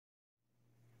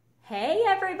Hey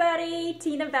everybody,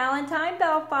 Tina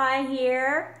Valentine-Bellefeuille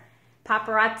here,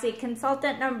 Paparazzi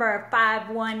consultant number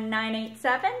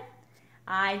 51987.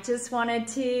 I just wanted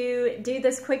to do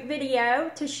this quick video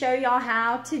to show y'all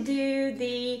how to do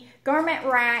the garment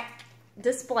rack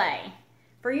display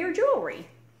for your jewelry.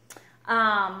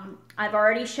 I've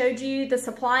already showed you the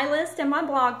supply list in my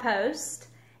blog post,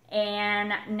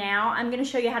 and now I'm going to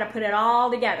show you how to put it all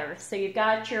together. So you've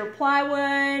got your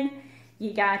plywood,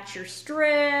 you got your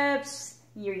strips,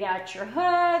 you got your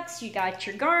hooks, you got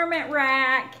your garment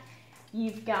rack,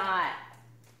 you've got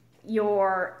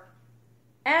your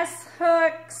S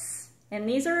hooks, and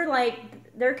these are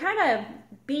like, they're kind of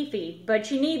beefy, but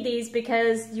you need these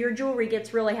because your jewelry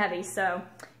gets really heavy, so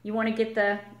you want to get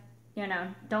the,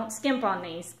 don't skimp on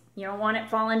these. You don't want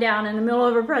it falling down in the middle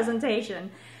of a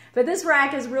presentation. But this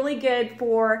rack is really good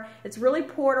for, it's really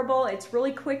portable, it's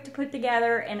really quick to put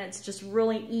together, and it's just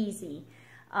really easy.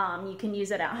 You can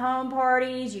use it at home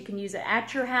parties, you can use it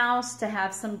at your house to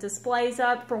have some displays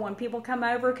up for when people come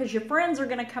over, because your friends are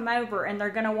going to come over and they're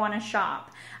going to want to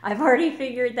shop. I've already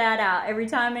figured that out. Every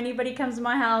time anybody comes to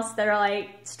my house, they're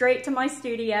like straight to my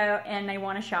studio and they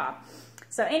want to shop.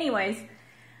 So anyways,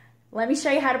 let me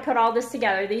show you how to put all this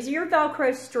together. These are your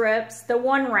Velcro strips, the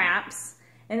one wraps.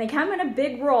 And they come in a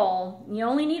big roll. You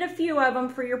only need a few of them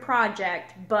for your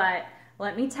project, but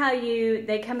let me tell you,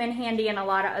 they come in handy in a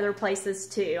lot of other places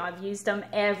too. I've used them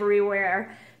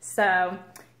everywhere. So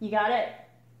you got it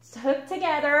hooked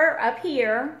together up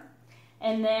here,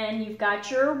 and then you've got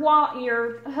your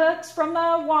hooks from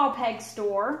the wall peg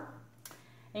store,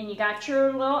 and you got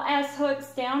your little S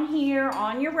hooks down here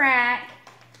on your rack,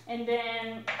 and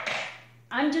then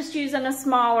I'm just using a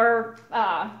smaller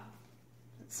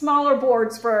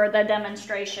boards for the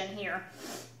demonstration here.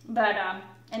 But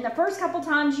in the first couple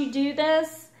times you do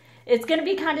this, it's going to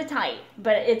be kind of tight,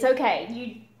 but it's okay.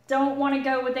 You don't want to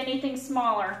go with anything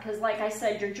smaller because, like I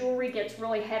said, your jewelry gets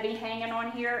really heavy hanging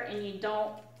on here and you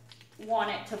don't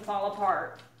want it to fall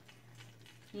apart.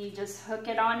 You just hook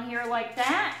it on here like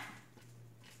that,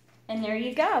 and there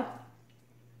you go.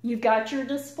 You've got your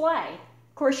display.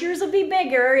 Of course, yours will be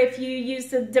bigger if you use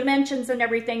the dimensions and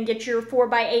everything. Get your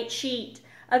 4x8 sheet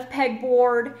of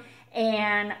pegboard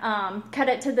and cut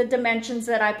it to the dimensions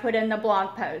that I put in the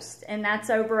blog post. And that's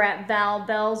over at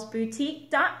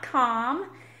valbellsboutique.com.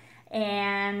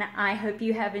 And I hope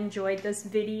you have enjoyed this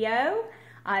video.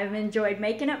 I've enjoyed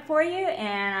making it for you,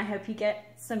 and I hope you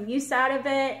get some use out of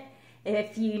it.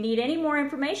 If you need any more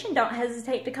information, don't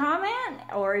hesitate to comment,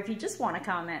 or if you just want to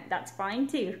comment, that's fine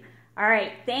too. All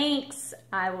right, thanks.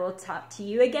 I will talk to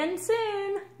you again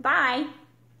soon. Bye.